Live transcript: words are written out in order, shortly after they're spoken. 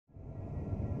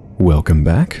Welcome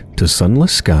back to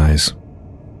Sunless Skies.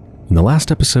 In the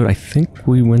last episode, I think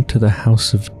we went to the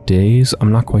House of Days.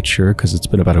 I'm not quite sure because it's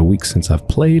been about a week since I've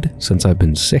played, since I've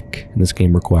been sick, and this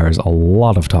game requires a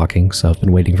lot of talking, so I've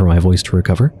been waiting for my voice to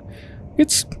recover.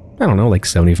 It's, I don't know, like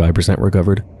 75%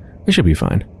 recovered. It should be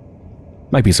fine.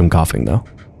 Might be some coughing, though.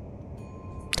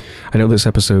 I know this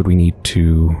episode we need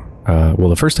to, well,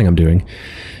 the first thing I'm doing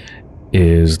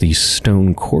is the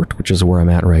Stone Court, which is where I'm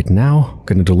at right now.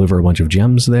 Going to deliver a bunch of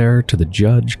gems there to the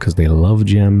judge, because they love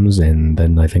gems, and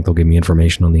then I think they'll give me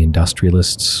information on the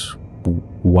industrialist's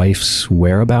wife's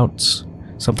whereabouts,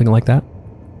 something like that.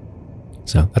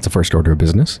 So that's the first order of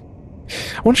business.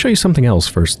 I want to show you something else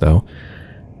first, though.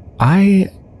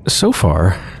 So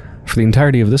far, for the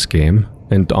entirety of this game,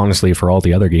 and honestly for all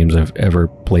the other games I've ever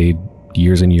played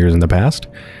years and years in the past,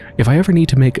 if I ever need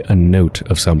to make a note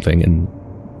of something, and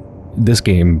this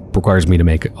game requires me to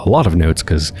make a lot of notes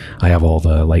because I have all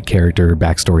the like character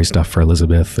backstory stuff for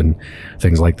Elizabeth and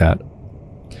things like that.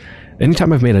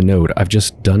 Anytime I've made a note, I've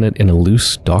just done it in a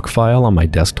loose doc file on my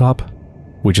desktop,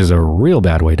 which is a real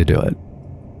bad way to do it.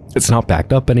 It's not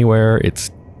backed up anywhere,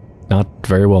 it's not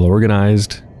very well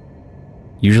organized.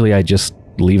 Usually I just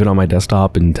leave it on my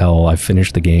desktop until I've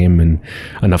finished the game and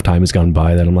enough time has gone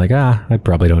by that I'm like, I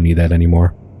probably don't need that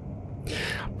anymore.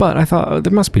 But I thought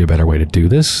there must be a better way to do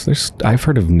this. I've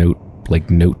heard of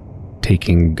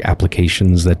note-taking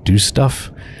applications that do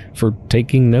stuff for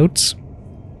taking notes.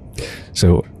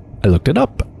 So I looked it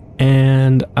up,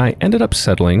 and I ended up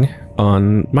settling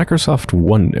on Microsoft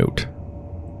OneNote.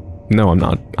 No,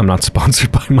 I'm not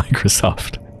sponsored by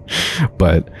Microsoft,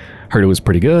 but heard it was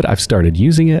pretty good. I've started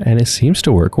using it, and it seems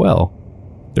to work well.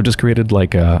 They've just created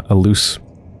like a loose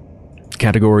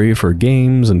category for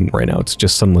games, and right now it's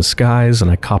just Sunless Skies,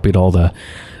 and I copied all the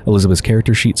Elizabeth's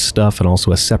character sheet stuff and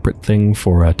also a separate thing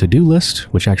for a to-do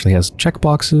list, which actually has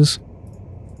checkboxes.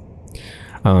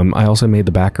 I also made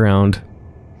the background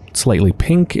slightly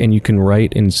pink, and you can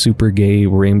write in super gay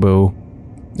rainbow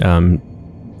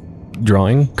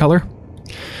drawing color.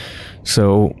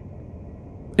 So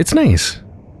it's nice.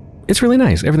 It's really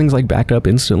nice. Everything's like backed up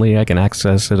instantly. I can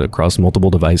access it across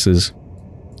multiple devices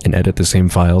and edit the same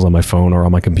files on my phone or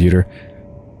on my computer.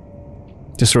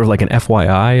 Just sort of like an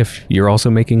FYI, if you're also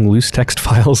making loose text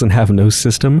files and have no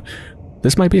system,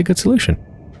 this might be a good solution.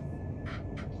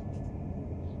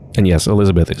 And yes,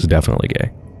 Elizabeth is definitely gay.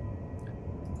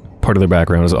 Part of their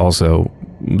background is also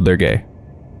they're gay.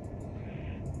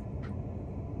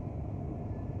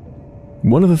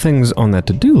 One of the things on that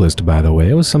to-do list, by the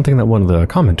way, was something that one of the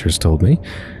commenters told me.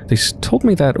 They told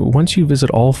me that once you visit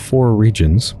all 4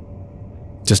 regions,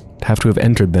 just have to have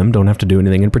entered them, don't have to do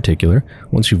anything in particular.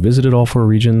 Once you've visited all 4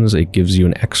 regions, it gives you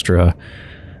an extra,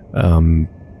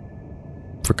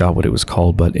 forgot what it was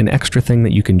called, but an extra thing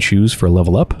that you can choose for a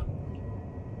level up.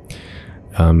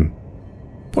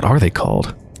 What are they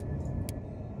called?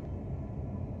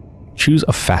 Choose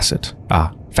a facet.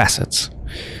 Facets.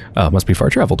 Must be far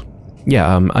traveled.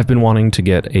 Yeah, I've been wanting to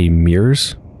get a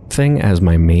mirrors thing as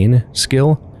my main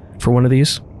skill for one of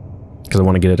these, because I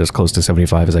want to get it as close to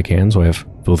 75 as I can, so I have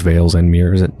both veils and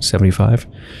mirrors at 75.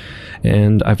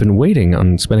 And I've been waiting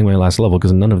on spending my last level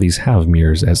because none of these have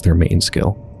mirrors as their main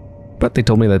skill. But they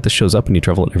told me that this shows up when you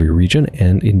travel in every region,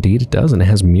 and indeed it does, and it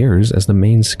has mirrors as the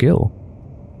main skill.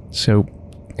 So,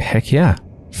 heck yeah,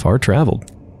 far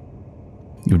traveled.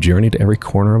 You've journeyed to every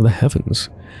corner of the heavens.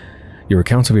 Your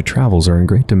accounts of your travels are in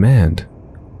great demand.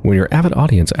 When your avid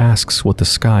audience asks what the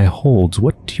sky holds,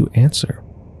 what do you answer?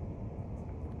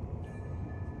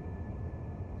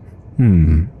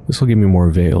 This will give me more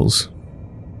veils.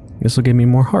 This will give me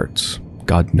more hearts.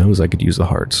 God knows I could use the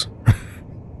hearts.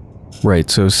 Right,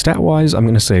 so stat-wise, I'm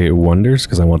going to say wonders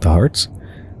because I want the hearts.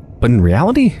 But in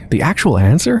reality, the actual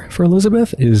answer for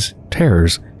Elizabeth is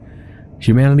terrors.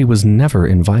 Humanity was never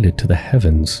invited to the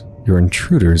heavens. You're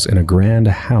intruders in a grand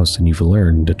house and you've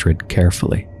learned to tread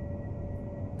carefully.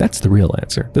 That's the real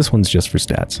answer. This one's just for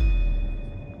stats.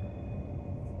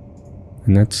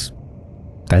 And that's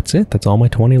it. That's all my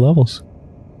 20 levels.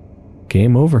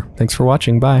 Game over. Thanks for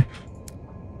watching. Bye.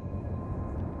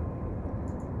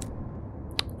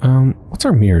 What's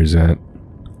our mirrors at?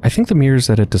 I think the mirrors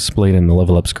that it displayed in the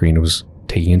level up screen was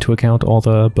taking into account all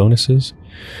the bonuses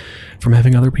from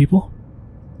having other people.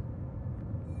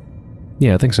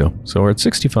 Yeah, I think so. So we're at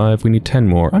 65. We need 10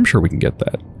 more. I'm sure we can get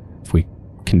that if we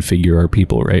configure our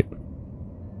people right.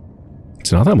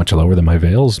 It's not that much lower than my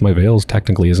veils. My veils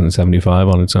technically isn't 75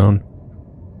 on its own.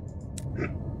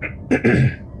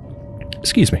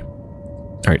 Excuse me.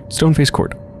 Alright, Stoneface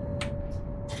Court.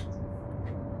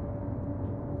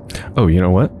 Oh, you know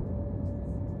what?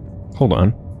 Hold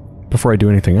on. before I do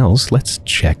anything else, let's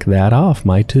check that off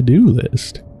my to-do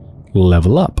list.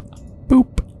 Level up.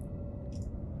 Boop.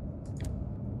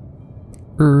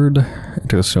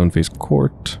 Enter the stone-faced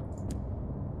court.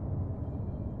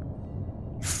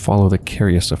 Follow the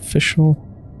curious official.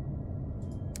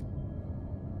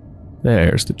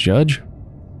 There's the judge.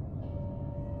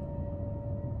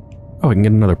 Oh, I can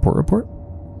get another port report?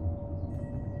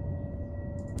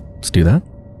 Let's do that.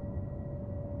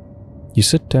 You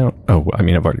sit down... Oh, I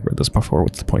mean, I've already read this before.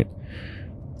 What's the point?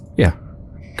 Yeah.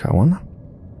 Got one.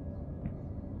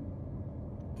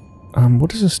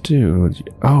 What does this do?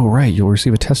 Oh, right. You'll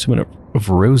receive a testament of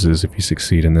roses if you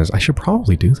succeed in this. I should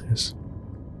probably do this.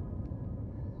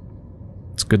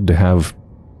 It's good to have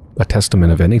a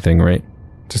testament of anything, right?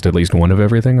 Just at least one of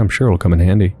everything. I'm sure it'll come in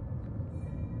handy.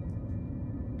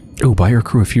 Oh, buy your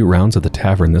crew a few rounds at the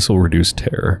tavern. This will reduce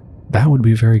terror. That would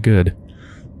be very good.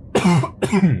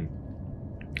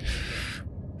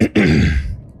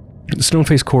 The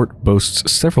Stoneface Court boasts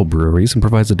several breweries and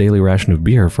provides a daily ration of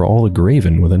beer for all the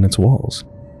graven within its walls.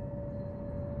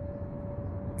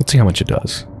 Let's see how much it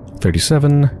does.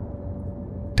 37.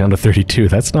 Down to 32.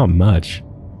 That's not much.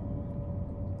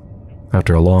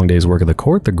 After a long day's work at the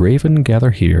court, the graven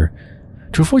gather here.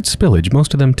 To avoid spillage,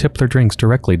 most of them tip their drinks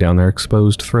directly down their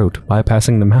exposed throat,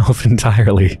 bypassing the mouth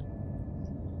entirely.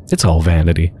 It's all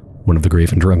vanity, one of the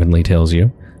graven drunkenly tells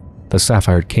you. The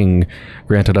Sapphire King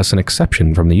granted us an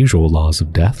exception from the usual laws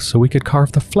of death, so we could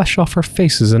carve the flesh off our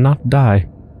faces and not die.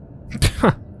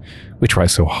 We try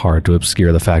so hard to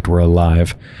obscure the fact we're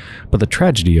alive, but the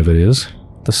tragedy of it is,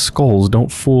 the skulls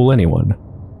don't fool anyone.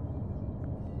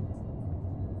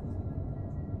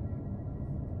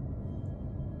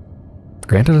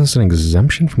 Granted us an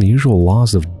exemption from the usual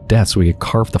laws of death so we could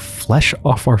carve the flesh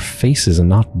off our faces and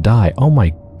not die. Oh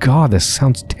my God, this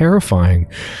sounds terrifying.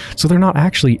 So they're not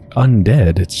actually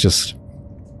undead, it's just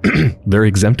they're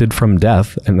exempted from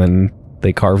death and then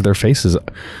they carve their faces.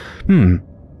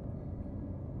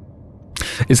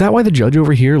 Is that why the judge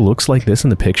over here looks like this in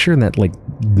the picture, and that like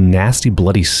nasty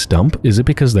bloody stump? Is it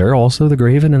because they're also the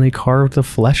graven and they carved the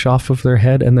flesh off of their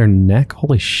head and their neck?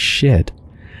 Holy shit.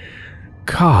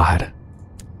 God.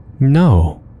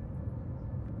 No.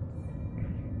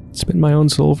 Spend my own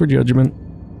soul for judgment.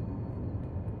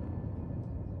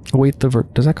 Await the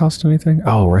does that cost anything?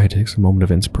 Oh, right, it takes a moment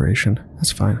of inspiration.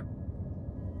 That's fine.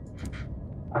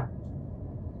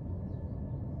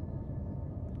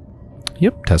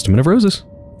 Yep, Testament of Roses.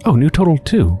 Oh, new total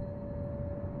 2.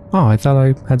 Oh, I thought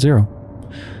I had 0.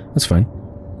 That's fine.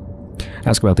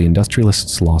 Ask about the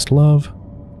industrialist's lost love.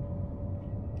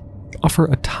 Offer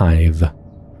a tithe.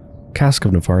 Cask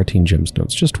of Nefaritine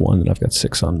gemstones. Just 1, and I've got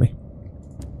 6 on me.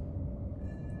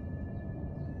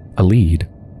 A lead.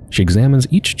 She examines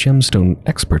each gemstone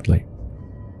expertly.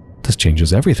 This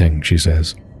changes everything, she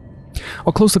says.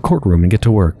 I'll close the courtroom and get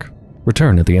to work.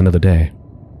 Return at the end of the day.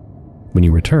 When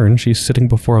you return, she's sitting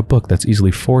before a book that's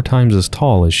easily 4 times as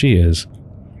tall as she is.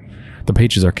 The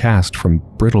pages are cast from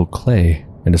brittle clay,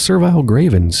 and a servile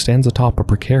graven stands atop a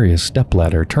precarious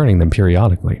stepladder, turning them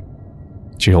periodically.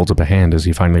 She holds up a hand as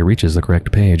he finally reaches the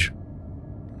correct page.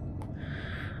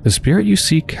 The spirit you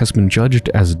seek has been judged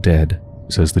as dead,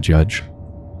 says the judge.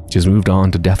 She's moved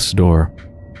on to death's door.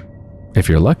 If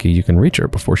you're lucky, you can reach her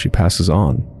before she passes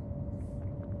on.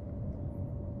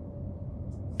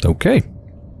 Okay.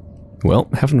 Well,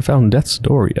 haven't found death's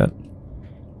door yet.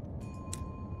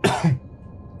 I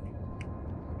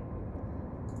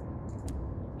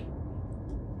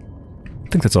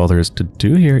think that's all there is to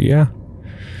do here, yeah.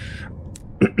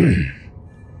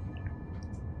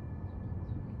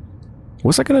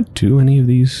 Was I gonna do any of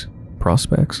these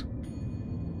prospects?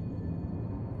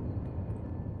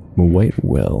 White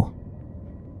well.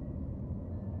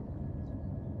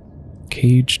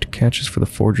 Caged catches for the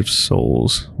Forge of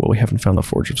Souls. Well, we haven't found the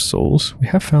Forge of Souls. We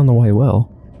have found the White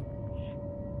Well.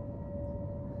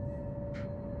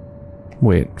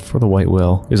 Wait, for the White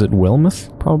Well. Is it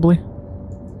Wellmouth, probably?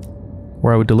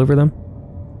 Where I would deliver them?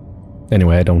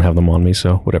 Anyway, I don't have them on me,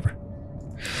 so whatever.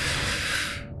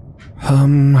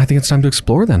 I think it's time to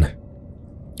explore then.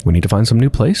 We need to find some new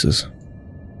places.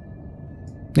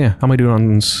 Yeah, how am I doing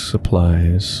on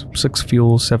supplies? 6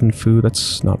 fuel, 7 food,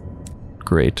 that's not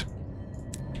great.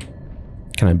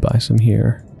 Can I buy some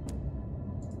here?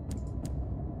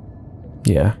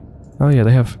 Yeah. Oh yeah,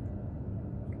 they have...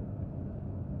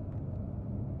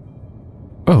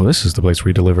 Oh, this is the place where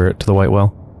you deliver it to the White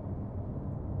Well.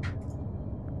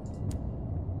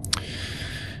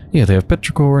 Yeah, they have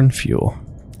petrichor and fuel.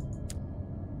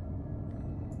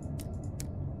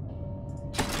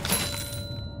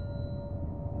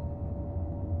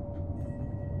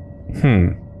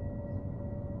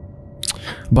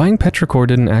 Buying petrichor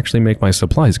didn't actually make my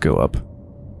supplies go up.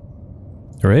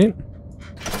 Right?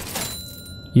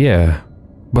 Yeah.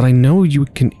 But I know you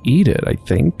can eat it, I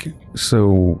think.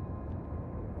 So...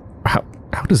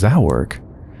 How does that work?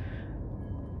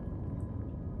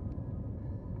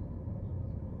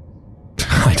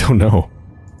 I don't know.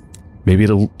 Maybe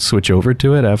it'll switch over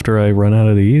to it after I run out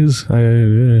of these?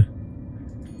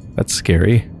 That's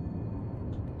scary.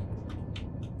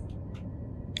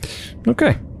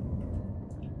 Okay.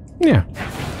 Yeah.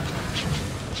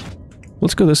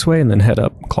 Let's go this way and then head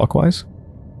up clockwise.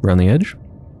 Around the edge.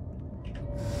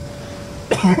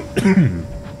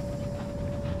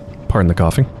 Pardon the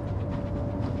coughing.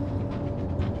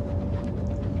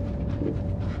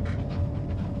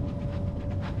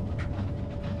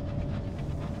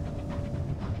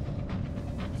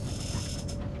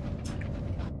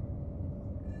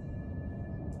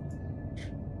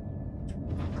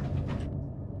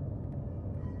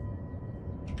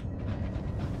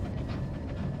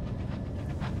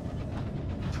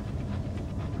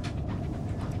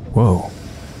 Whoa.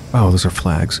 Oh, those are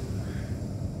flags.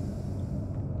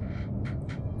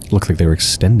 Looked like they were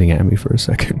extending at me for a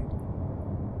second.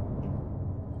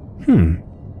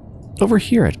 Over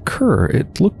here at Kerr,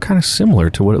 it looked kind of similar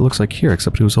to what it looks like here,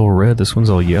 except it was all red, this one's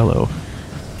all yellow.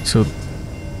 So...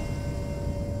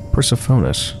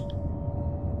 Persephonus.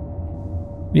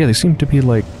 Yeah, they seem to be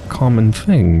like common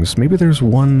things. Maybe there's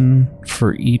one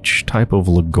for each type of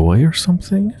Lagoi or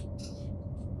something?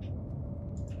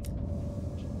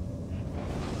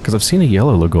 Because I've seen a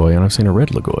yellow Lagoi and I've seen a red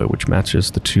Lagoi, which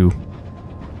matches the two...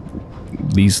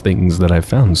 these things that I've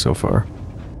found so far.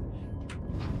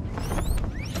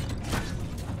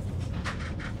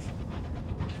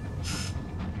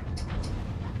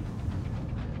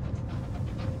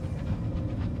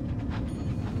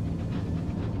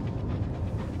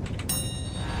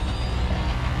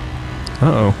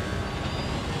 Uh-oh.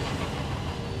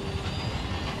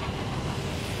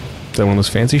 Is that one of those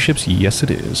fancy ships? Yes, it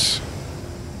is.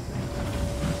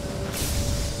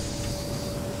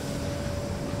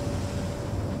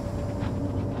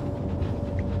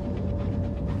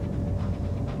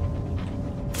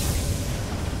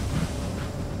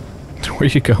 Where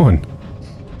are you going?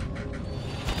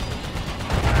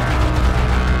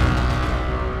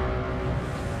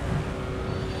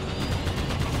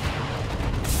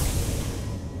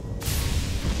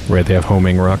 Right, they have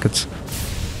homing rockets.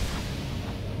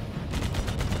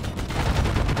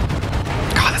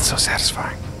 God, that's so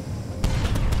satisfying.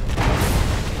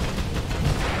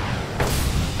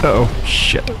 Uh-oh,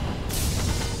 shit.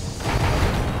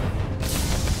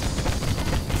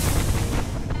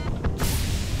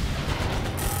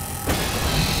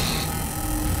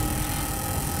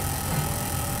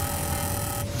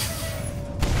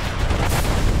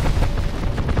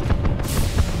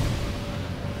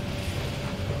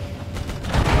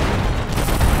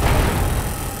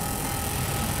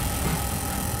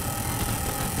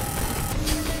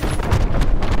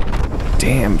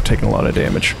 Damn, taking a lot of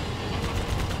damage.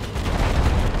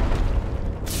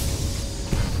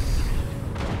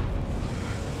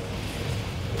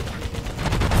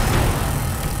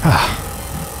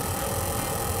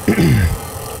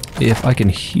 If I can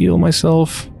heal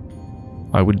myself,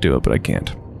 I would do it, but I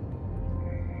can't.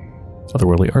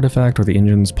 Otherworldly artifact or the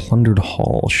engine's plundered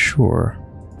hull, sure.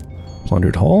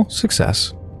 Plundered hull?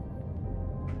 Success.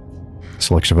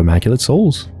 Selection of immaculate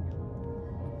souls.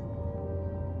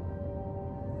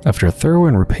 After a thorough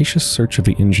and rapacious search of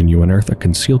the engine, you unearth a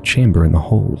concealed chamber in the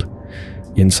hold.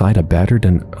 Inside, a battered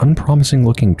and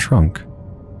unpromising-looking trunk.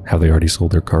 Have they already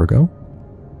sold their cargo?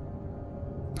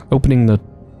 Opening the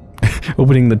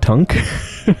tunk?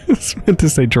 It's meant to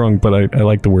say trunk, but I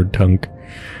like the word tunk.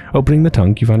 Opening the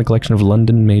tunk, you find a collection of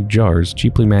London-made jars,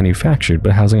 cheaply manufactured,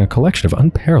 but housing a collection of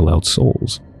unparalleled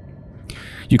souls.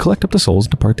 You collect up the souls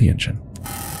and depart the engine.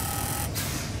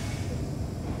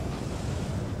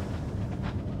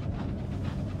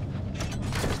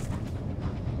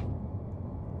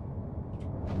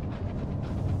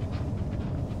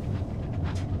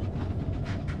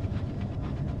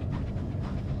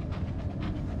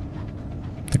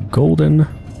 Golden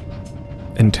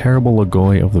and terrible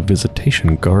Lagoi of the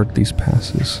Visitation guard these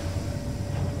passes.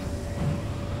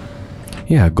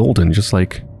 Yeah, golden, just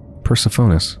like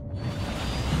Persephonus.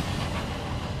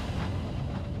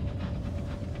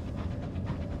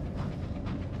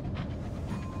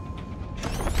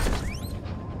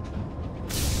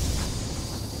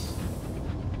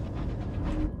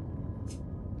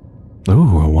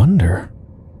 Ooh, a wonder.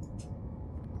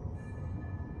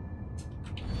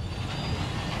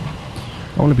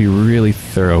 I want to be really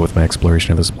thorough with my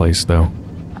exploration of this place, though,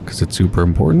 because it's super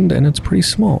important and it's pretty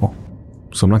small.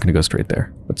 so I'm not going to go straight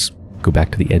there. Let's go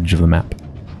back to the edge of the map.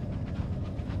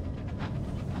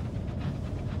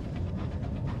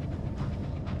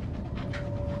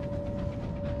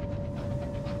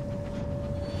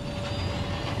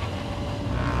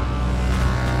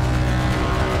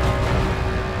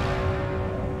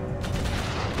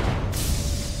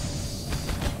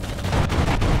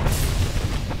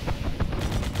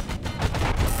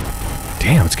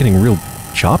 Damn, it's getting real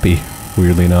choppy,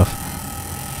 weirdly enough.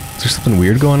 Is there something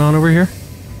weird going on over here?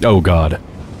 Oh god.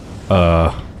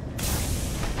 No.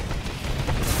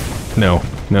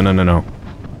 No.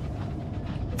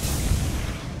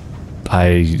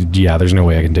 Yeah, there's no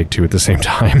way I can take two at the same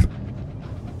time.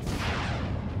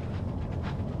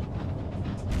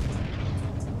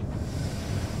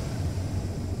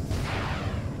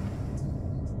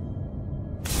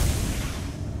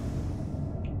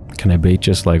 Can I bait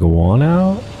just like one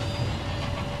out?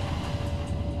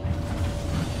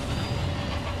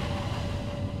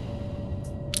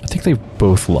 I think they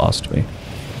both lost me.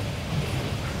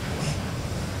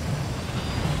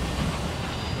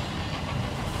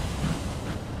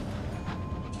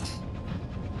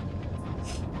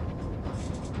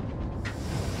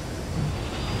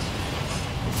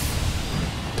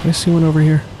 Did I see one over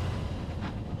here?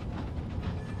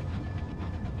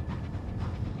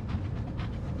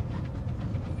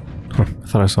 Huh, I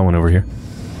thought I saw one over here.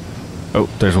 Oh,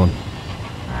 there's one.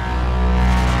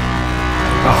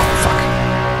 Oh, fuck.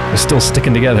 They're still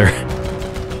sticking together.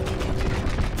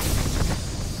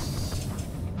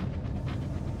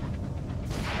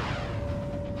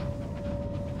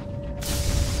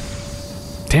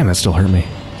 Damn, that still hurt me.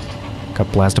 Got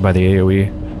blasted by the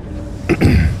AoE.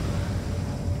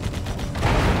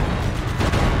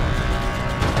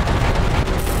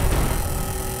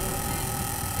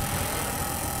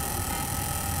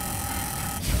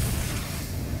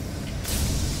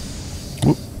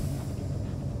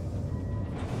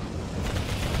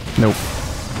 Nope.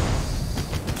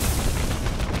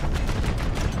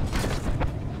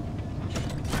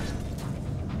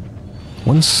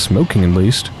 One's smoking at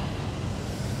least.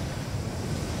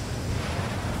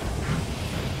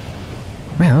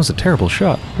 Man, that was a terrible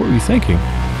shot. What were you thinking?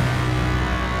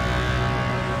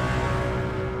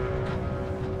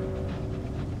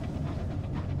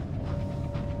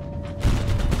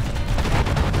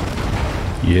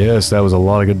 Yes, that was a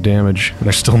lot of good damage. And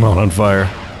they're still not on fire.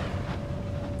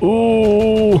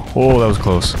 Oh, that was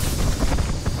close.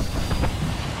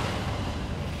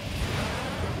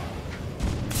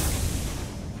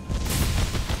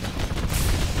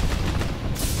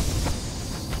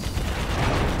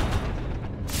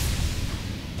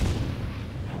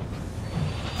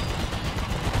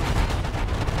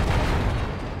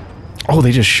 Oh,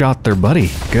 they just shot their buddy.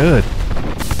 Good.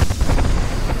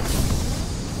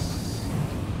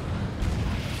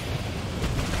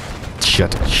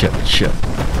 Shit.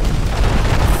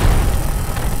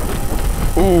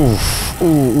 Oof.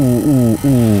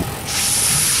 Ooh.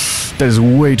 That is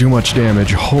way too much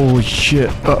damage. Holy shit.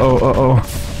 Uh-oh.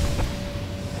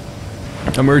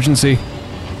 Emergency.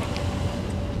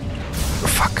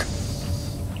 Fuck.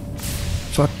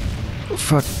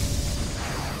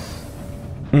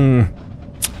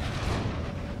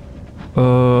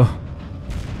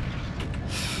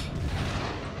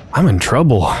 I'm in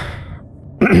trouble.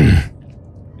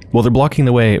 Well, they're blocking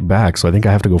the way back, so I think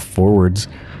I have to go forwards.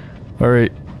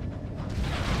 Alright.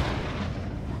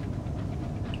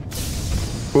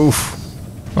 Oof.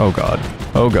 Oh god.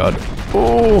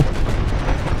 Oh!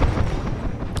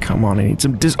 Come on, I need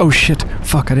some oh shit!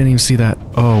 Fuck, I didn't even see that.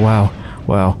 Oh, wow.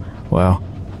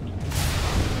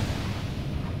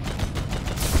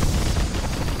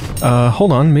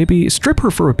 Hold on, maybe strip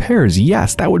her for repairs.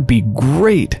 Yes, that would be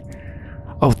great!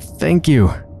 Oh, thank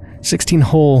you. 16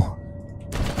 hole.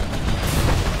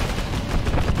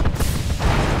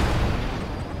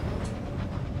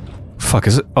 Fuck,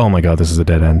 is it? Oh my god, this is a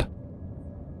dead end.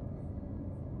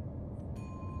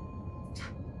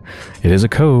 It is a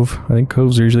cove. I think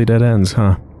coves are usually dead ends,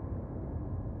 huh?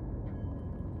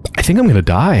 I think I'm gonna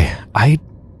die. I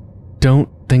don't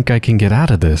think I can get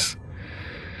out of this.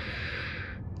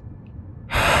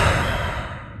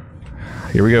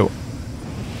 Here we go.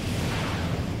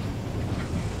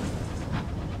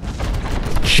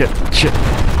 Shit.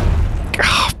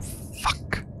 Ah,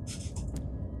 fuck.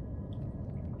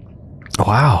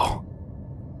 Wow.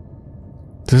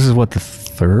 This is what, the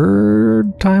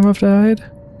third time I've died?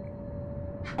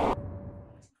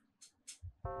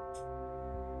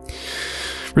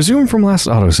 Resume from last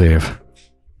autosave.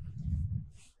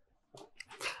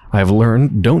 I have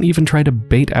learned, don't even try to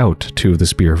bait out two of the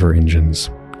Spearfer engines.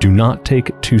 Do not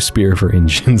take two Spearfer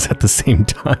engines at the same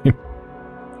time.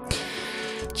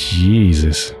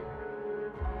 Jesus.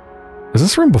 Is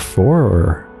this from before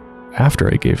or after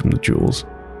I gave him the jewels?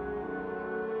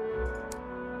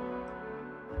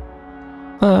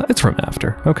 It's from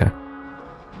after. Okay.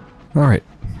 Alright.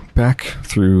 Back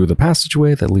through the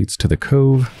passageway that leads to the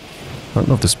cove. I don't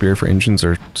know if the spear for engines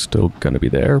are still gonna be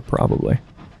there. Probably.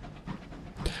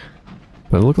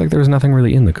 But it looked like there was nothing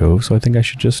really in the cove, so I think I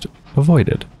should just avoid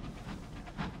it.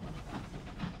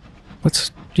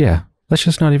 Let's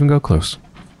just not even go close.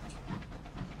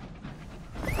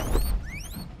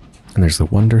 And there's the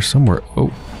wonder somewhere. Oh,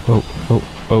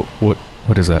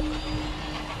 what is that?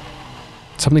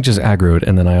 Something just aggroed,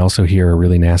 and then I also hear a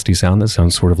really nasty sound that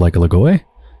sounds sort of like a Lagoy.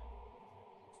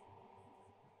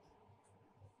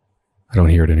 I don't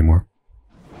hear it anymore.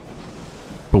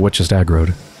 But what just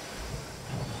aggroed?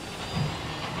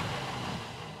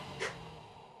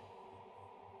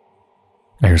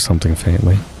 I hear something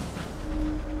faintly.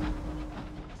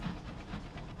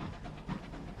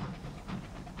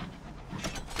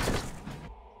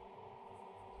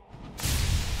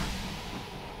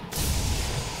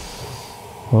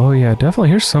 Oh yeah, definitely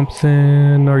hear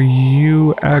something. Are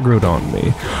you aggroed on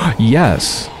me?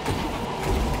 Yes!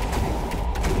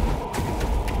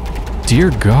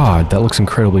 Dear God, that looks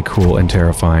incredibly cool and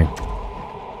terrifying.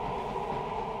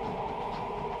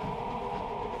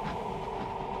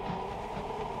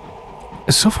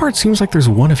 So far it seems like there's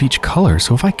one of each color,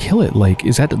 so if I kill it, like,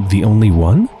 is that the only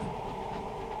one?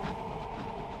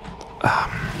 I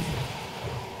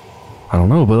don't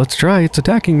know, but let's try. It's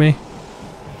attacking me.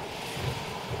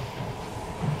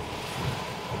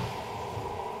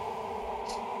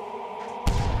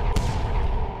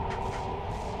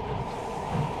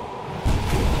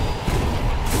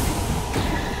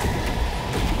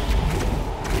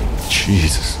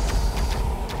 Jesus.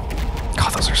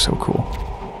 God, those are so cool.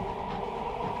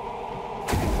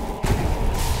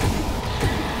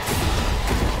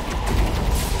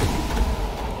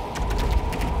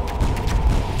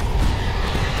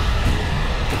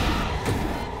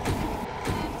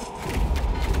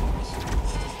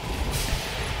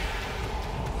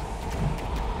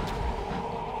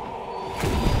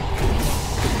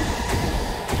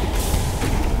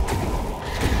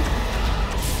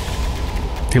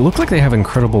 They look like they have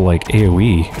incredible, like,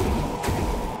 AoE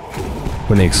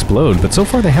when they explode, but so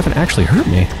far they haven't actually hurt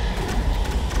me.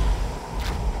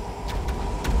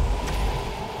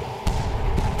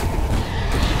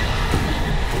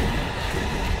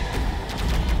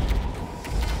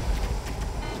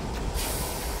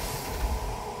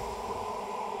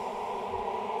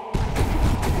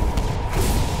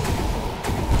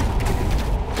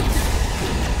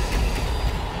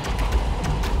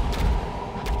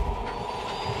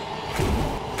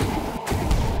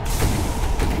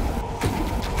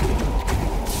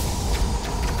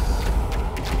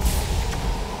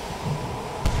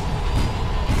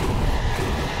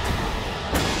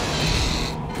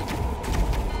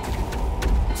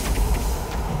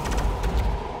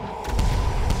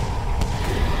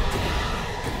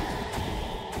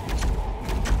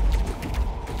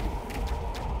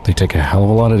 They take a hell of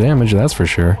a lot of damage, that's for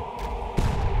sure.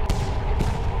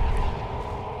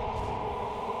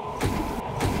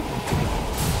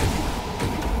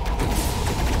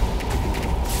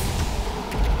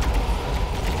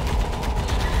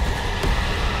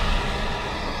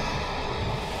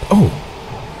 Oh!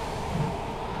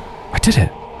 I did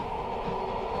it!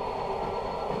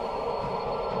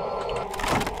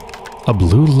 A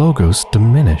blue logo's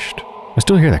diminished. I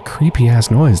still hear that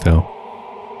creepy-ass noise, though.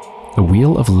 The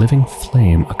wheel of living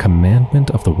flame, a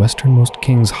commandment of the westernmost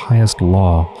king's highest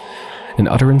law, an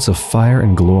utterance of fire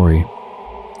and glory.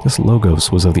 This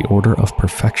logos was of the order of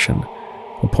perfection,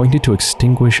 appointed to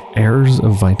extinguish heirs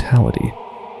of vitality.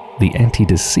 The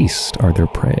anti-deceased are their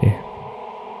prey.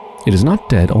 It is not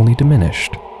dead, only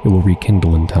diminished. It will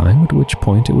rekindle in time, at which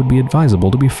point it would be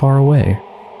advisable to be far away.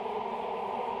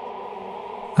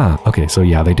 Ah, okay, so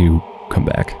yeah, they do come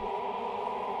back.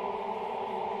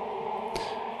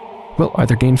 Well,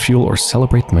 either gain fuel or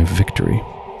celebrate my victory.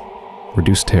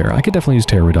 Reduce terror. I could definitely use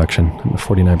terror reduction. I'm at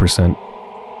 49%.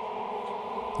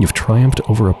 You've triumphed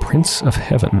over a prince of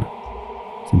heaven.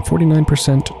 From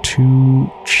 49% to...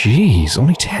 Jeez,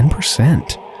 only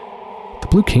 10%. The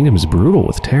Blue Kingdom is brutal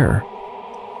with terror.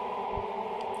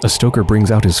 A stoker brings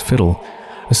out his fiddle.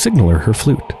 A signaler her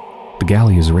flute. The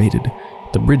galley is raided.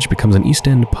 The bridge becomes an East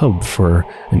End pub for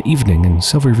an evening and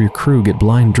several of your crew get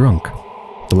blind drunk.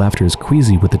 The laughter is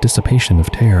queasy with the dissipation of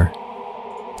terror.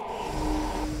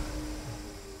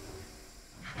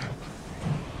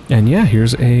 And yeah,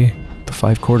 here's the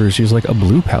 5 quarters. Here's like a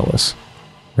blue palace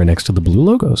right next to the blue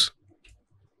logos.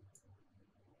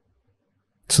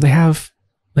 So they have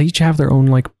they each have their own,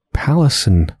 like, palace,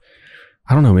 and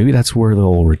I don't know, maybe that's where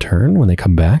they'll return when they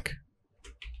come back?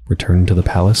 Return to the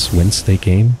palace whence they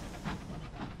came?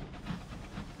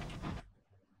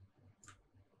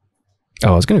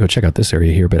 Oh, I was gonna go check out this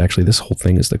area here, but actually this whole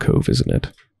thing is the cove, isn't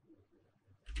it?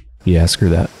 Yeah, screw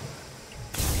that.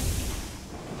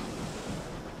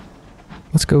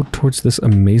 Let's go towards this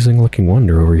amazing looking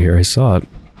wonder over here. I saw it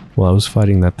while I was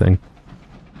fighting that thing.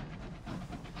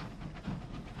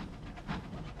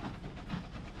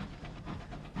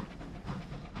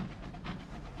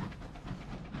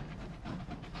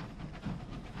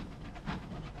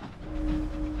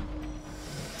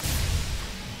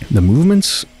 The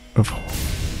movements of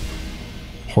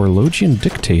Horologian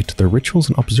dictate the rituals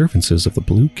and observances of the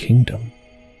Blue Kingdom.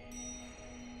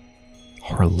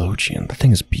 Horologian, the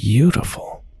thing is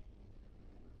beautiful.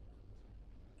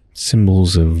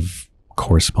 Symbols of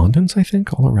correspondence, I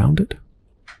think, all around it.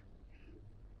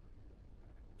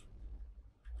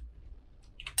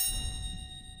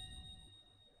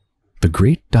 The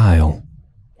Great Dial,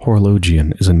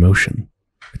 Horologian, is in motion.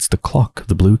 It's the clock of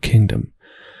the Blue Kingdom,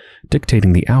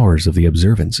 dictating the hours of the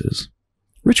observances,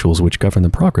 rituals which govern the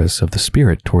progress of the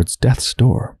spirit towards death's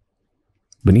door.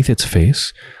 Beneath its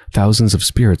face, thousands of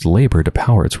spirits labor to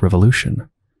power its revolution.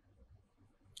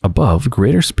 Above,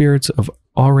 greater spirits of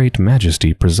aurate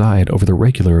majesty preside over the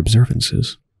regular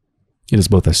observances. It is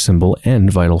both a symbol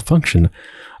and vital function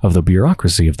of the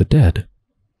bureaucracy of the dead.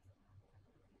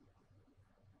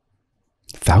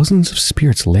 Thousands of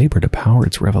spirits labor to power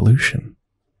its revolution.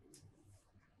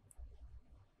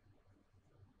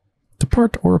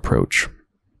 Depart or approach?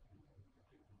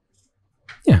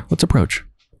 Yeah, let's approach.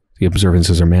 The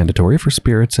observances are mandatory for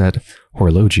spirits at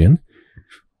Horologian.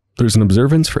 There's an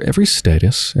observance for every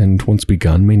status, and once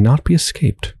begun, may not be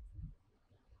escaped.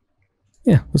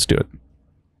 Yeah, let's do it.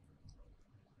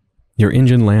 Your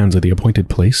engine lands at the appointed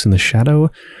place in the shadow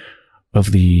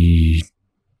of the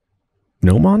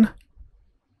gnomon?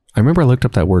 I remember I looked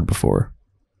up that word before.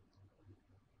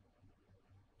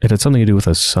 It had something to do with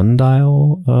a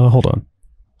sundial. Hold on.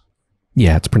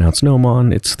 Yeah, it's pronounced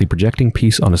gnomon. It's the projecting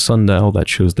piece on a sundial that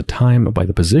shows the time by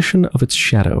the position of its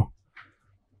shadow.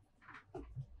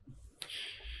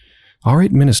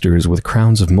 Aurate ministers with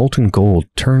crowns of molten gold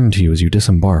turn to you as you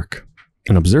disembark.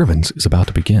 An observance is about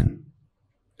to begin.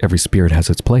 Every spirit has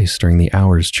its place during the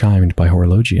hours chimed by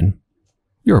Horologian.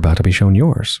 You're about to be shown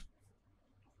yours.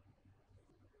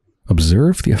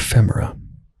 Observe the ephemera.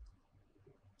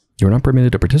 You are not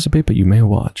permitted to participate, but you may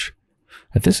watch.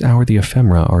 At this hour, the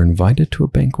ephemera are invited to a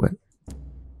banquet.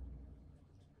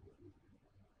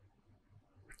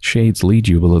 Shades lead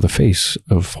you below the face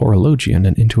of Horologian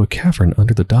and into a cavern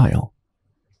under the dial.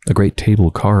 A great table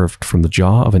carved from the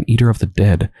jaw of an eater of the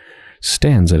dead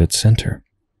stands at its center.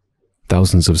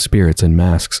 Thousands of spirits in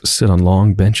masks sit on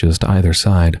long benches to either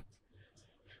side.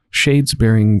 Shades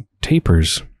bearing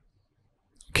tapers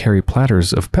carry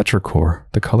platters of petrichor,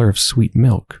 the color of sweet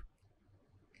milk.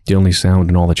 The only sound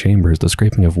in all the chamber is the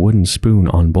scraping of wooden spoon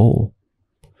on bowl.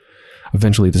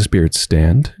 Eventually the spirits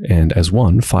stand, and as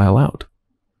one, file out.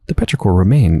 The petrichor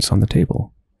remains on the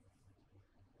table.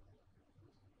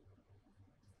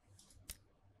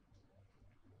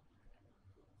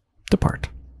 Depart.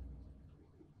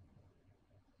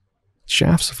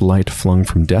 Shafts of light flung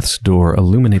from death's door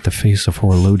illuminate the face of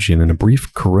Horologian in a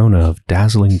brief corona of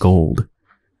dazzling gold.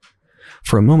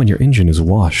 For a moment your engine is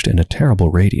washed in a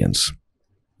terrible radiance.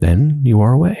 Then you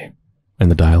are away, and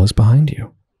the dial is behind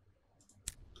you.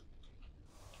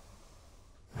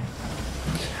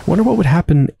 I wonder what would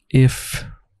happen if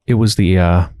it was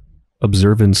the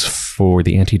observance for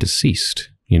the anti-deceased.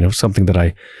 You know, something that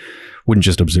I wouldn't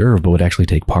just observe, but would actually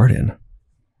take part in.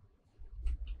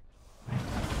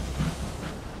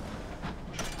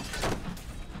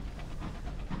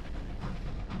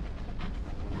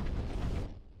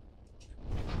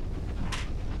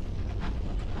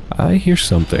 I hear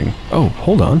something. Oh,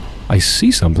 hold on. I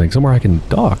see something. Somewhere I can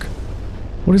dock.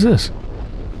 What is this?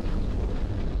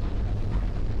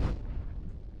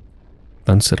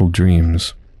 Unsettled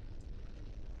dreams.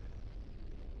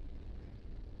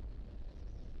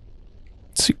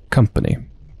 See, company.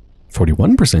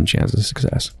 41% chance of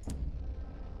success.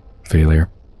 Failure.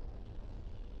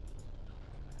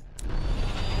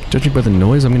 Judging by the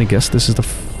noise, I'm going to guess this is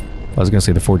I was going to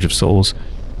say the Forge of Souls.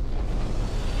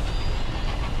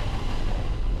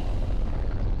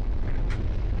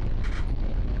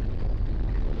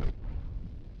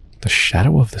 The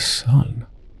shadow of the sun.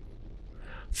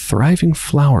 Thriving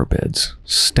flower beds,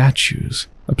 statues,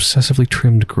 obsessively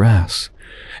trimmed grass,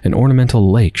 an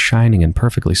ornamental lake shining and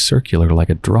perfectly circular like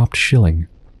a dropped shilling.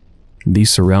 These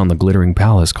surround the glittering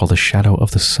palace called the Shadow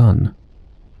of the Sun.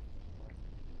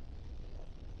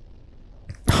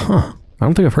 Huh. I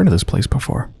don't think I've heard of this place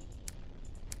before.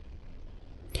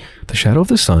 The Shadow of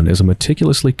the Sun is a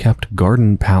meticulously kept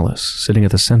garden palace sitting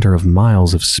at the center of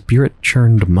miles of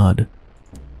spirit-churned mud.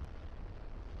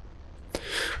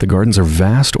 The gardens are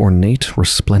vast, ornate,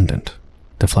 resplendent.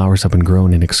 The flowers have been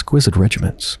grown in exquisite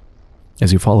regiments.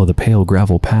 As you follow the pale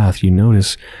gravel path, you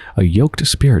notice a yoked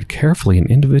spirit carefully and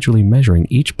individually measuring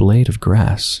each blade of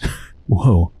grass.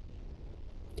 Whoa.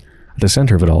 At the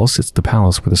center of it all sits the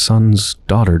palace where the sun's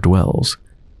daughter dwells,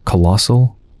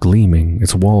 colossal, gleaming,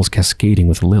 its walls cascading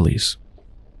with lilies.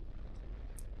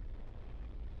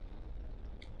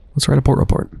 Let's write a port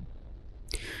report.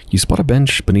 You spot a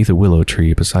bench beneath a willow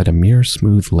tree beside a mere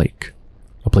smooth lake.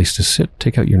 A place to sit,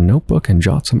 take out your notebook, and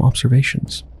jot some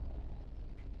observations.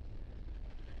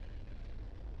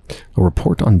 A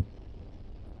report on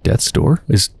Death's Door?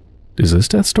 Is this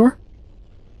Death's Door?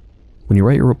 When you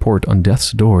write your report on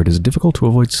Death's Door, it is difficult to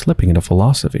avoid slipping into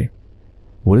philosophy.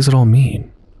 What does it all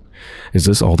mean? Is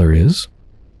this all there is?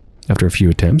 After a few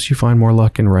attempts, you find more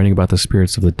luck in writing about the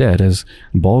spirits of the dead as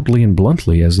baldly and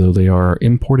bluntly as though they are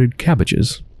imported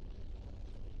cabbages.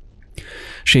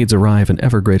 Shades arrive in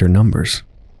ever greater numbers.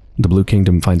 The Blue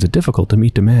Kingdom finds it difficult to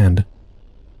meet demand.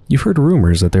 You've heard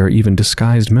rumors that there are even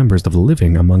disguised members of the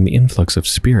living among the influx of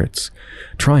spirits,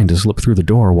 trying to slip through the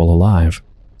door while alive.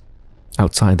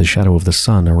 Outside the Shadow of the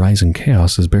Sun, a rising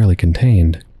chaos is barely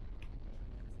contained.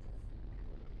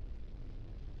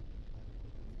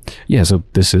 Yeah, so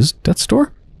this is Death's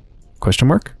Door? Question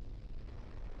mark?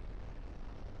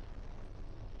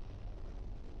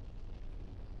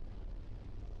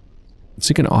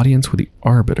 Seek an audience with the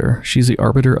Arbiter. She's the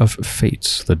Arbiter of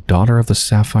Fates, the daughter of the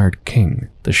Sapphired King.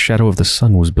 The Shadow of the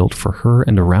Sun was built for her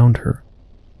and around her.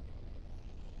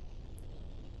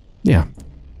 Yeah.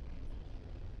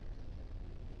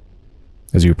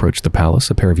 As you approach the palace,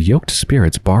 a pair of yoked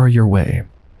spirits bar your way.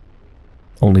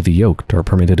 Only the yoked are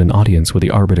permitted an audience with the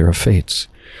Arbiter of Fates,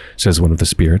 says one of the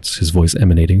spirits, his voice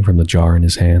emanating from the jar in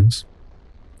his hands.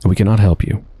 We cannot help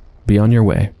you. Be on your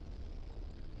way.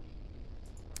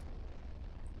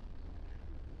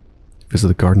 Visit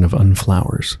the Garden of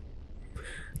Unflowers.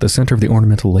 The center of the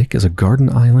ornamental lake is a garden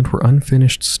island where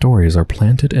unfinished stories are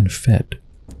planted and fed.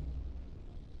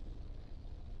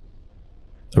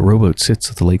 A rowboat sits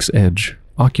at the lake's edge,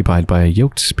 occupied by a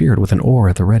yoked spirit with an oar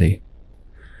at the ready.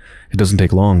 It doesn't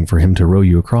take long for him to row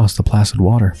you across the placid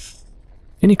water.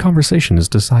 Any conversation is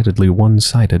decidedly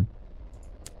one-sided.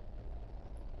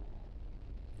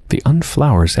 The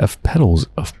unflowers have petals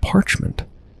of parchment.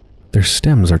 Their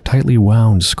stems are tightly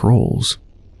wound scrolls.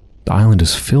 The island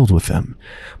is filled with them,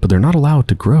 but they're not allowed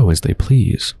to grow as they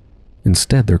please.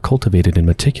 Instead, they're cultivated in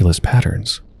meticulous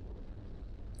patterns.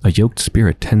 A yoked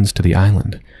spirit tends to the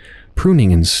island,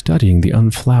 pruning and studying the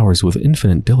unflowers with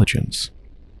infinite diligence.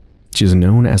 She is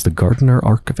known as the Gardener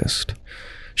Archivist.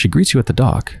 She greets you at the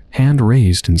dock, hand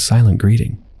raised in silent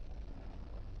greeting.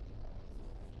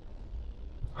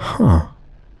 Huh.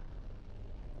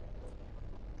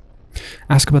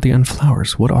 Ask about the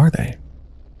unflowers. What are they?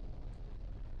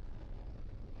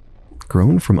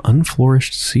 Grown from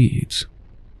unflourished seeds.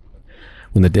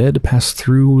 When the dead pass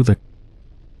through the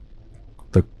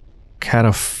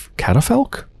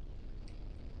catafalque?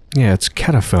 Yeah, it's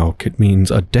catafalque. It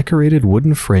means a decorated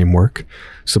wooden framework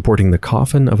supporting the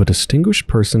coffin of a distinguished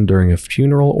person during a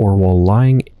funeral or while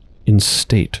lying in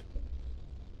state.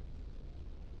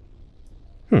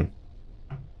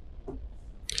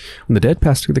 When the dead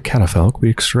pass through the catafalque, we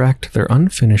extract their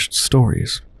unfinished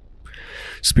stories.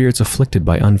 Spirits afflicted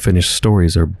by unfinished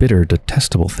stories are bitter,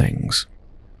 detestable things.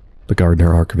 The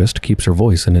gardener archivist keeps her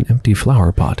voice in an empty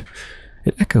flower pot.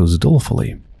 It echoes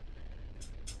dolefully.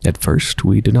 At first,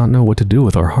 we did not know what to do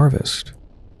with our harvest.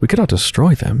 We could not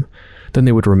destroy them, then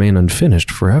they would remain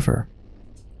unfinished forever.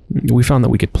 We found that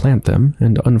we could plant them,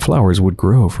 and unflowers would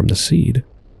grow from the seed.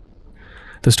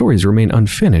 The stories remain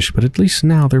unfinished, but at least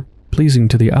now they're pleasing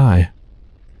to the eye.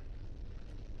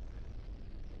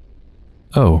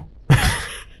 Oh.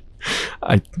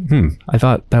 I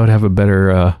thought that would have a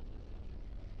better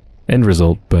end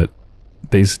result, but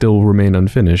they still remain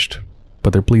unfinished,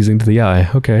 but they're pleasing to the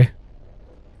eye. Okay.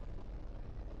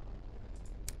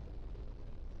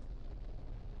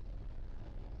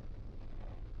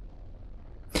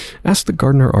 Ask the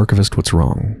gardener archivist what's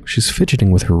wrong. She's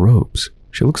fidgeting with her robes.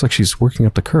 She looks like she's working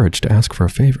up the courage to ask for a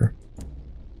favor.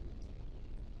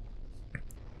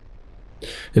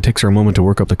 It takes her a moment to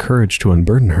work up the courage to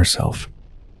unburden herself.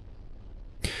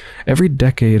 Every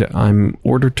decade, I'm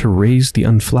ordered to raise the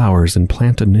unflowers and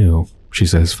plant anew, she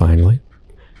says finally,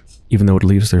 even though it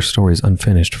leaves their stories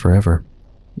unfinished forever.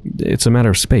 It's a matter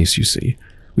of space, you see.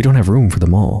 We don't have room for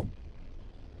them all.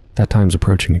 That time's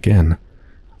approaching again.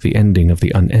 the ending of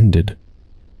the unended.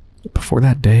 Before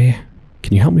that day,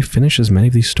 can you help me finish as many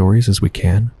of these stories as we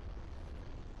can?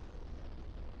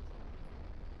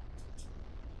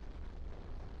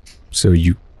 So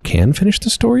you can finish the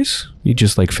stories? You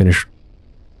just, like, finish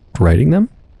writing them?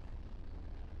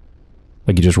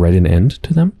 Like, you just write an end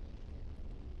to them?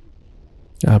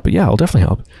 But yeah, I'll definitely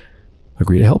help.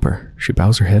 Agree to help her. She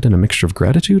bows her head in a mixture of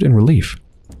gratitude and relief.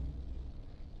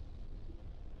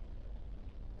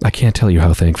 I can't tell you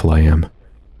how thankful I am.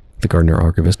 The gardener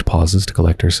archivist pauses to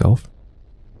collect herself.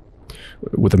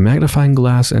 With a magnifying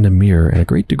glass and a mirror and a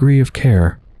great degree of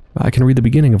care, I can read the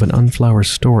beginning of an unflowered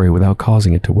story without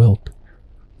causing it to wilt.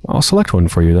 I'll select one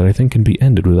for you that I think can be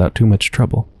ended without too much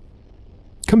trouble.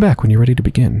 Come back when you're ready to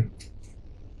begin.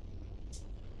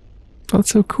 Oh, that's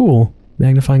so cool.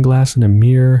 Magnifying glass and a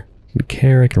mirror and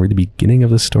care. I can read the beginning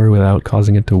of the story without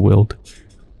causing it to wilt.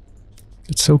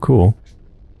 It's so cool.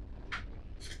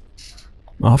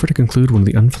 Offer to conclude one of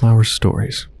the unflowered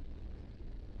stories.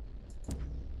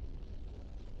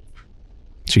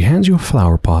 She hands you a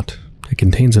flower pot. It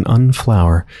contains an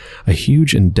unflower, a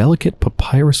huge and delicate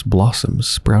papyrus blossom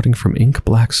sprouting from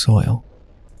ink-black soil.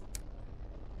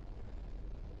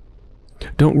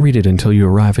 Don't read it until you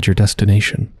arrive at your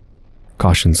destination,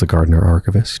 cautions the gardener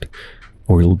archivist,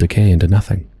 or it'll decay into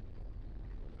nothing.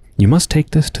 You must take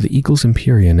this to the Eagles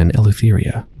Empyrean in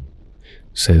Eleutheria,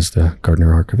 says the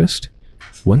gardener archivist.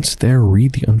 Once there,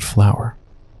 read the unflower.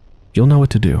 You'll know what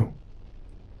to do.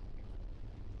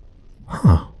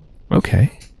 Huh.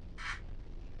 Okay.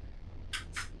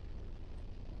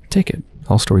 Take it.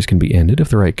 All stories can be ended if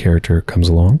the right character comes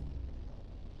along.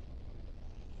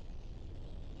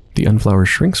 The unflower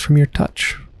shrinks from your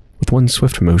touch. With one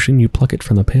swift motion, you pluck it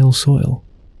from the pale soil.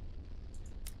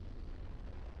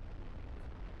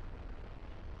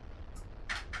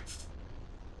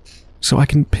 So I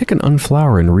can pick an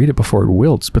unflower and read it before it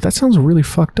wilts, but that sounds really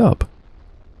fucked up.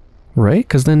 Right?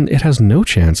 Because then it has no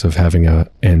chance of having an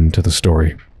end to the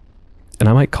story. And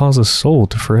I might cause a soul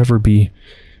to forever be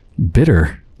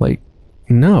bitter. Like,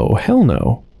 no, hell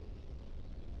no.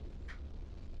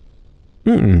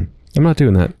 I'm not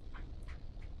doing that.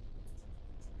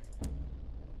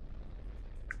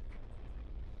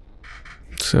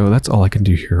 So that's all I can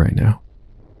do here right now.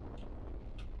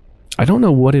 I don't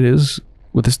know what it is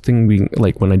with this thing being,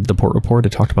 like, when I did the port report,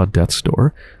 it talked about Death's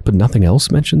Door, but nothing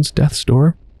else mentions Death's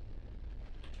Door.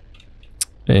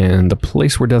 And the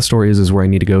place where Death's Door is where I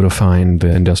need to go to find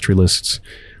the industrialist's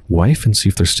wife and see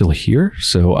if they're still here.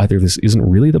 So either this isn't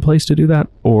really the place to do that,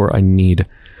 or I need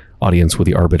audience with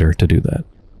the Arbiter to do that.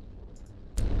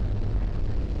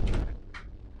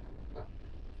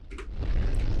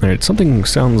 Alright, something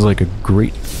sounds like a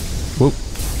great... Whoa,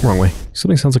 wrong way.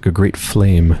 Something sounds like a great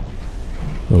flame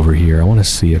over here. I want to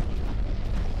see it.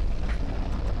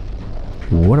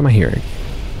 What am I hearing?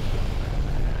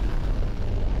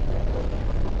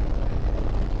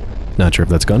 Not sure if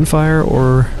that's gunfire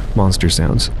or monster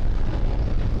sounds.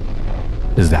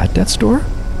 Is that Death's Door?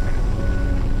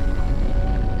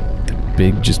 The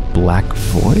big, just black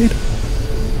void?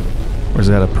 Or is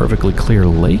that a perfectly clear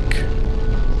lake?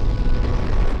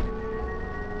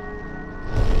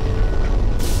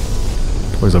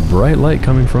 There's a bright light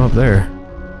coming from up there.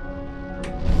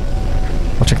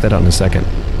 I'll check that out in a second.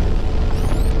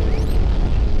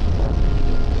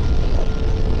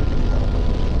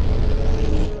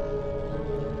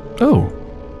 Oh.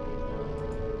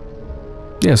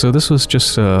 Yeah, so this was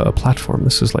just a platform.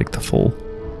 This is like the full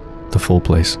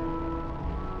place.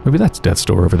 Maybe that's Death's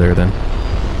Door over there then.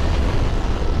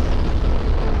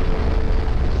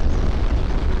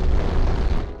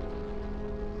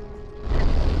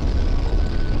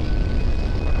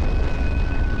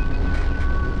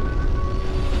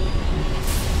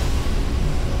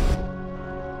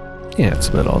 Yeah, that's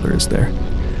about all there is there.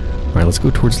 Alright, let's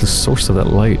go towards the source of that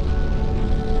light.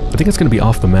 I think it's going to be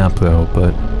off the map though,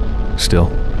 but still.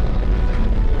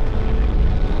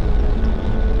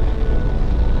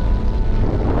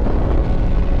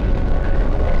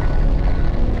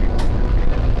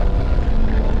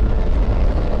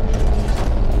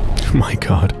 Oh my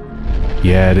god.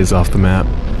 Yeah, it is off the map.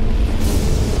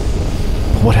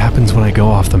 But what happens when I go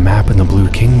off the map in the Blue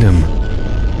Kingdom?